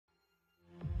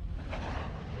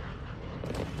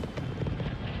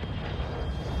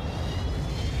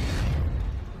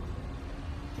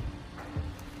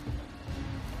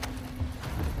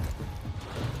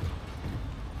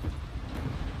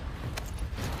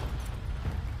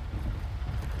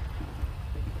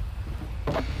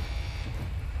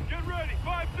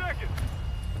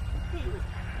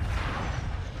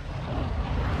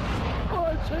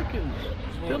seconds.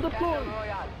 Still deployed.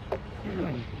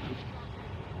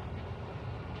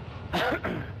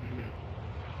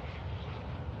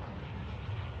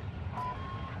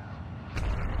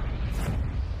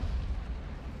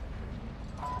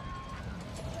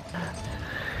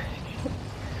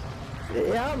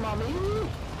 Yeah, mommy.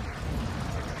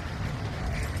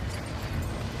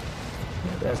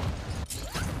 Yes.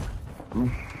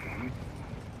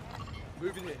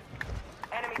 Moving in.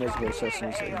 There's no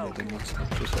assassins in there, then that's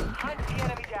just saying.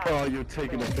 Oh, you're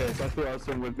taking a piss. I thought I was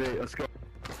someone with me. Let's go.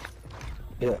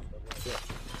 Yeah.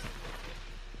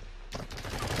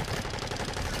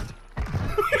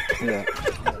 Yeah.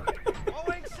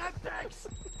 Owing septics!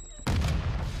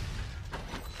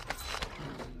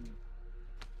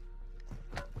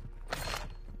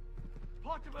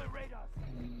 Portable radars!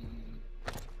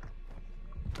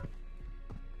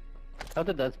 How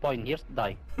did this boy in here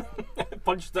die?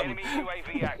 Punched him. Enemy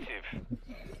UAV active.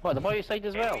 What, the boy outside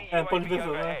as well? Enemy punched UAV him,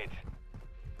 overhead.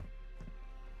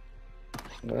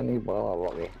 I need ball,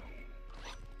 Robbie.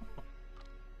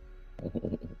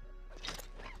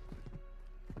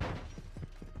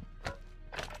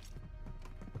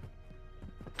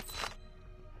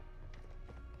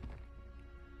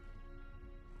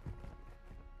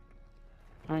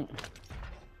 Right.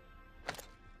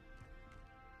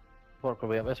 Work our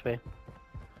way up this way.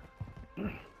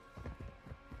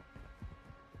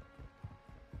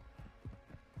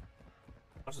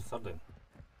 Where's the third one?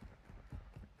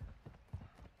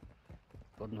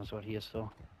 God knows where he is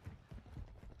though.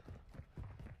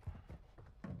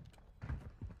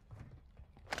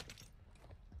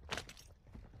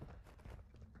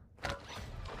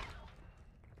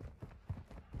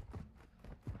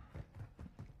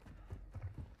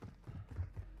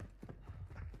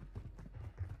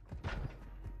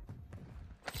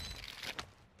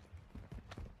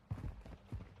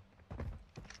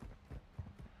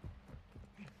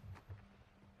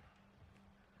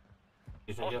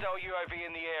 He's right here. Hostile UAV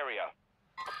in the area.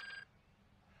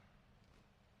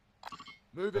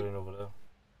 Moving. Going over there.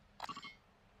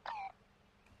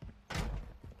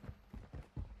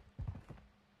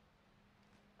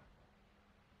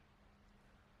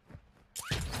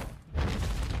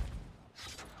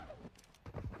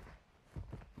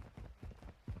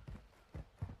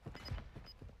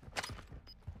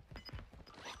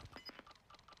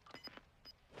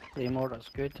 Claymore, that's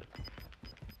good.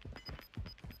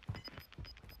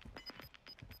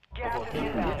 Gas is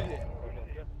inbound.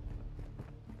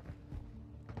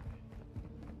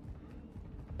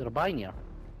 They're buying here.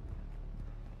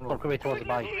 Work our way towards the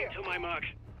buy. To my mark.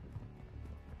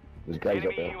 There's guys Enemy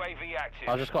up there. UAV active.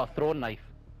 I just got a throwing knife.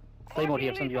 Claymore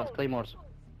here, if somebody wants claymores.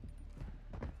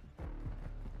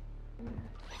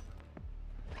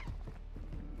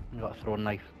 I got a throwing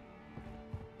knife.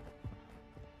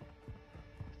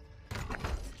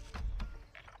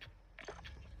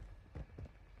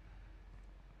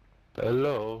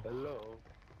 Hello.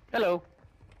 Hello.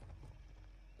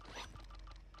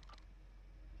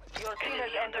 Your team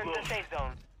has entered the safe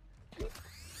zone.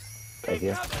 Right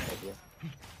here.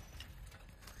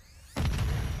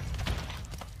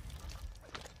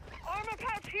 Armor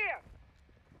pouch here.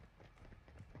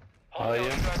 I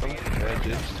am from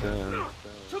Kyrgyzstan.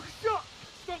 Took a shot!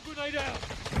 Stun grenade out!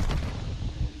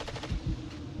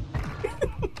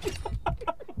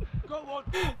 Got one!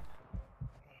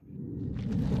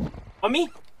 On me?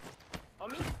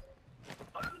 Got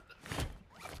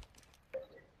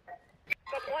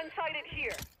one-sided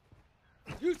here.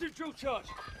 Use the drill charge!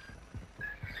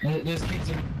 There's kids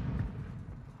in.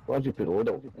 Why'd you put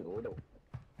Odo?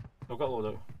 I've got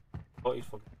loadout. Oh, he's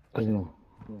fucking. I don't know.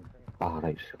 Ah,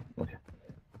 right. Okay.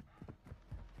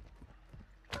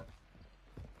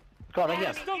 Got right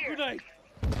here. Stun grenade!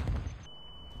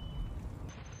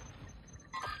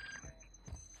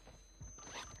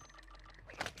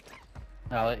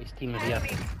 No, his team is here.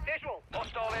 Visual.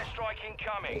 Hostile airstrike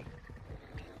incoming.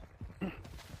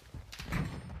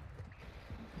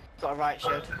 Got a right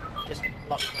shield. Just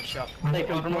locked my shot. They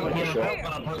come from over here.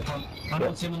 I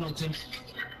don't see him.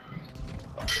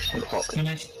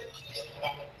 Finished.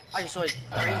 I just saw his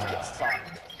range get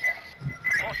fucked.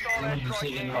 Hostile airstrike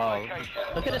near your Oh, location.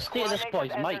 look at the state of this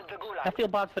boy's mic. I feel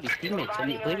bad for his teammates. I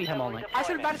need to play with him all night. I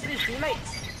feel bad for his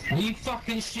teammates. Are you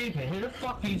fucking stupid? Who the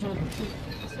fuck are you talking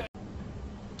to?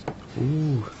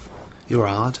 Ooh, you're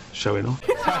hard, showing off.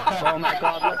 Oh my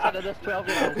god, look at this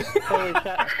 12-year-old. Holy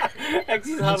shit.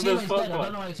 X's My hard as teammate's fuck, dead, I don't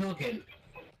man. know why you're talking.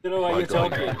 You know why you're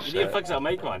talking. You need to fix that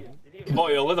mic, man.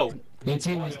 Boy, you're little. Your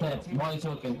teammate's dead. Why are you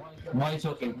talking? Why are you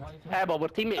talking? Yeah, but we're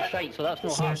teammates shite, so that's no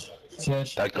hard.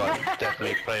 Shush. That guy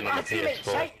definitely playing on the Our teammates,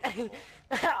 PS4. right?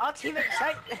 Our teammates,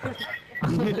 right?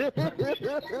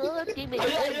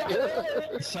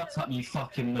 Shut up, you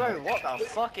fucking Bro, nut. what the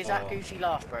fuck is that goofy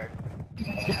laugh, bro?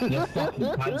 Your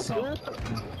fucking pants up.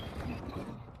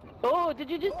 Oh, did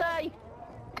you just die?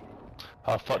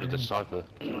 I fucked with the sniper.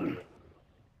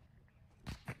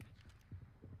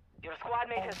 Your squad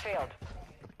mate has failed.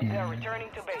 They are returning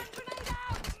to base.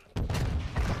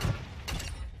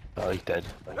 Oh, he's dead.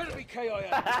 Enemy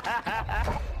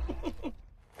KIA.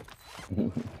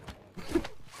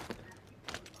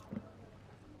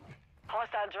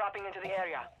 Hostile dropping into the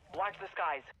area. Watch the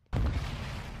skies.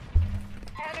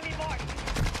 Enemy marked.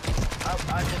 Oh,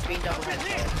 I've just been double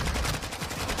headshot.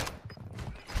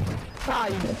 Ah,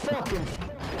 you fucking...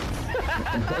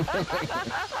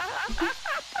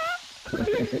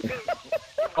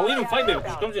 I'll even fight them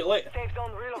because it comes out late. Safe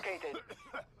zone relocated.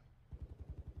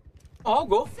 Oh, I'll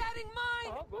go.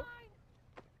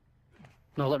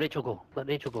 No, let Rachel go. Let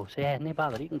Rachel go. Say, yeah, no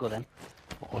bother, you can go then.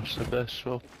 What's the best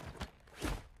swap?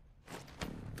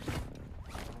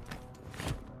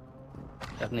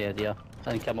 I have no idea.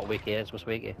 I think I'm not wakey, it's what's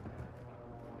wakey.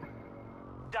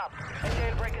 Stop. A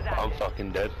jailbreak is I'm active.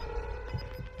 fucking dead.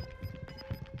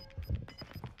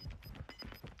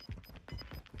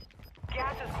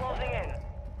 Gas is closing in.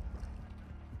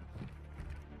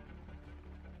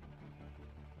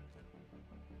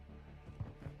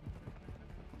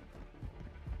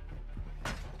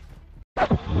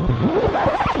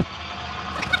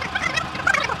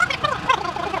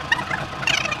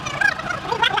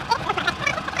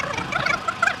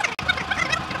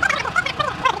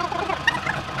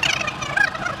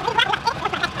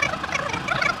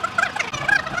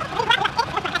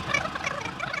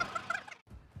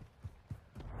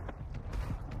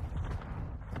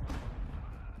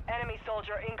 Enemy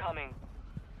soldier incoming.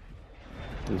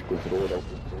 He's going to the window.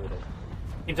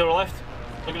 Team to the left.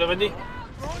 Look at the window.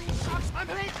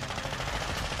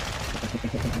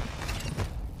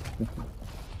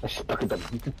 I stuck at them.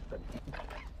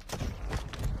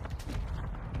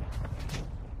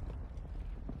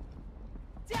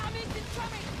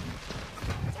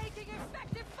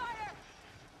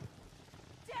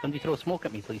 Can you throw smoke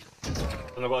at me, please?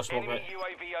 And I've got a smoke, mate.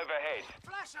 UAV overhead.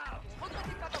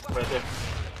 Right there.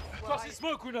 Tossing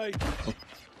smoke grenade.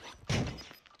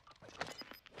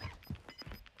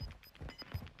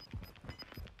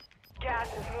 Gas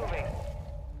is moving.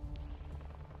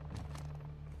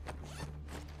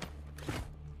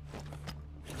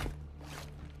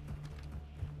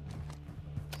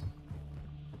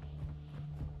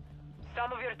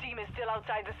 Some of your team is still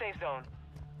outside the safe zone.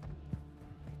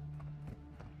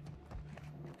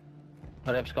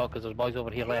 Hurry up, Scott, because there's boys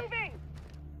over here left.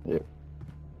 Yep.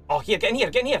 Oh, here, get in here,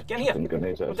 get in here, get in here. I'm gonna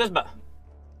What's this bit?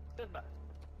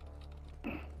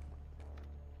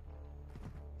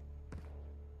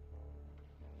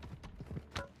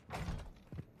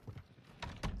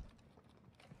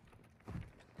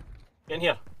 Get in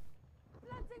here.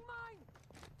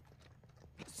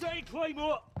 Say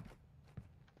Claymore.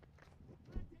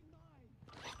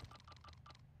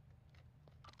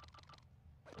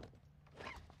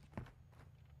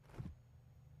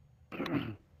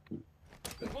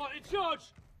 Right in charge.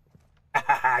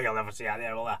 You'll never see out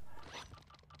there, will you?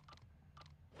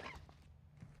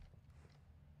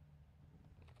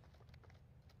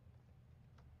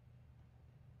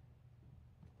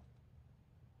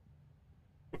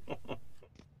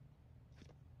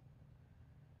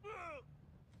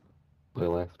 They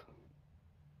left.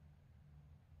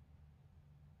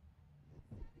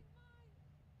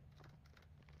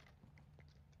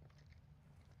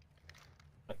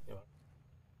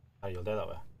 Oh, you'll do that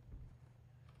way.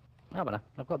 Ah, but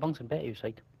I've got bunks and Betty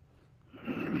outside.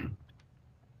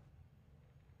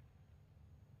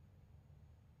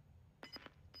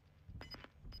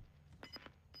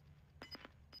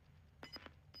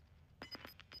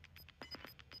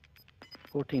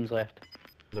 Four teams left.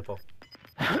 Liverpool.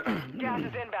 Gas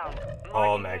is inbound.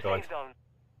 Oh Marking my the God. safe zone.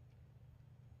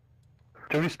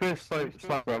 Can we space like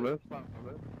slap around it?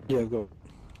 Yeah, go.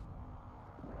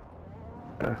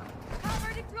 Cover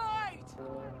deployed.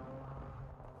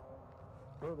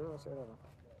 No, no, I say that.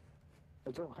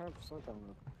 I don't have sniper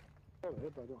ammo. I don't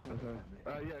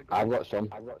have Yeah, I've got some.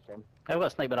 I've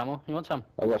got sniper ammo. You want some?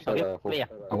 I've got I'll give sniper you.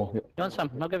 ammo. You want some?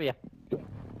 I'll give you.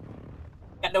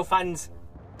 Get no fans.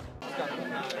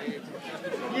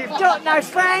 You've got no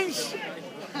friends!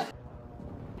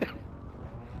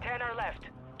 10 are left.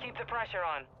 Keep the pressure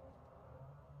on.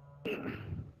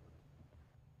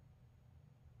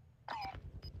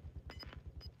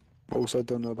 Also,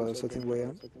 don't know about the setting way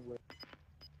out.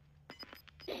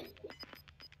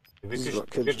 We're This is just, like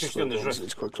kids we're just just on this like, roof.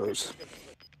 it's quite close.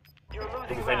 You're We'll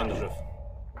losing be fine on ground. this roof.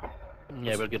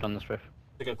 Yeah, we're good on this roof.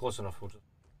 To get close enough, we'll just...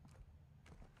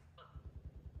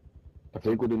 If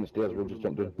they go down the stairs, we'll just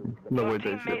jump down. No way,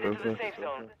 Team Dave. made it to the safe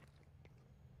zone.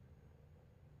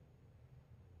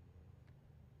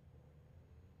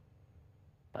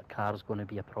 That car's going to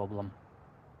be a problem.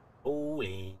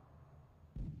 Holy.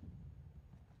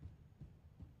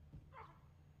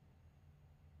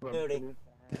 Dirty.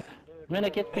 When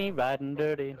it gets me riding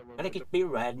dirty. Gonna get me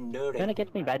riding dirty. When it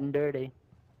gets me riding dirty.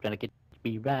 Gonna get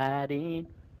me riding.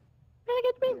 Gonna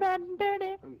get me riding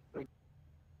dirty.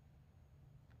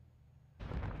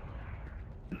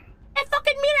 Hey,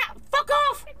 fucking Mira! Fuck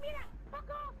off!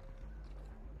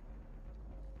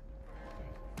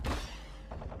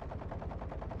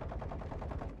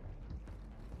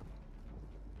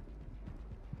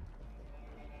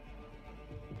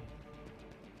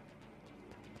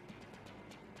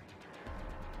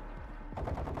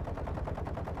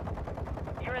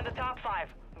 You're in the top 5.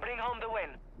 Bring home the win.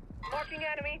 Marking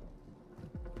enemy.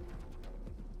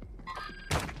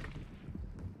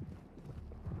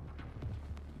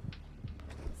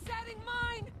 Setting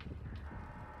mine!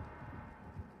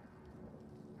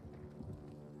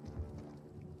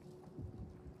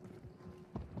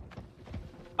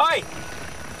 Oi!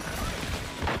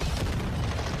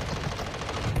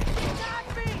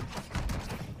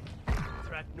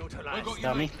 Threat neutralized.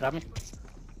 Grab me, grab me.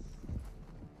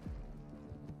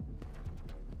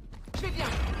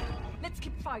 Vivian, let's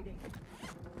keep fighting.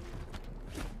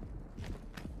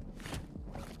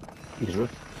 He's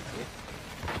roof.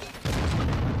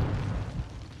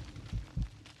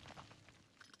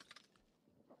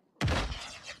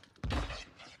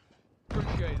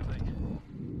 Appreciate it, mate.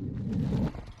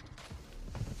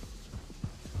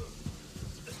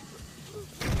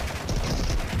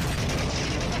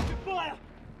 Fire!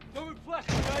 Don't flash,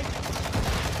 mate!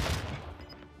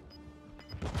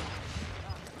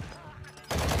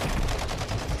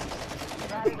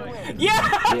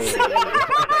 Yes!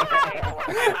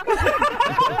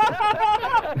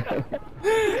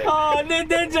 Oh,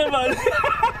 ninja man!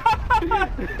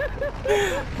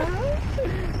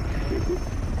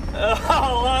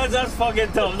 Oh, lads, that's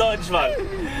fucking top notch, man.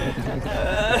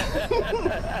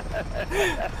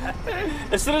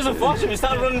 As soon as I flashed him, he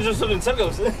started running just in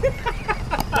circles. No,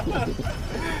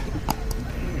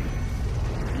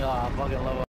 I fucking love it.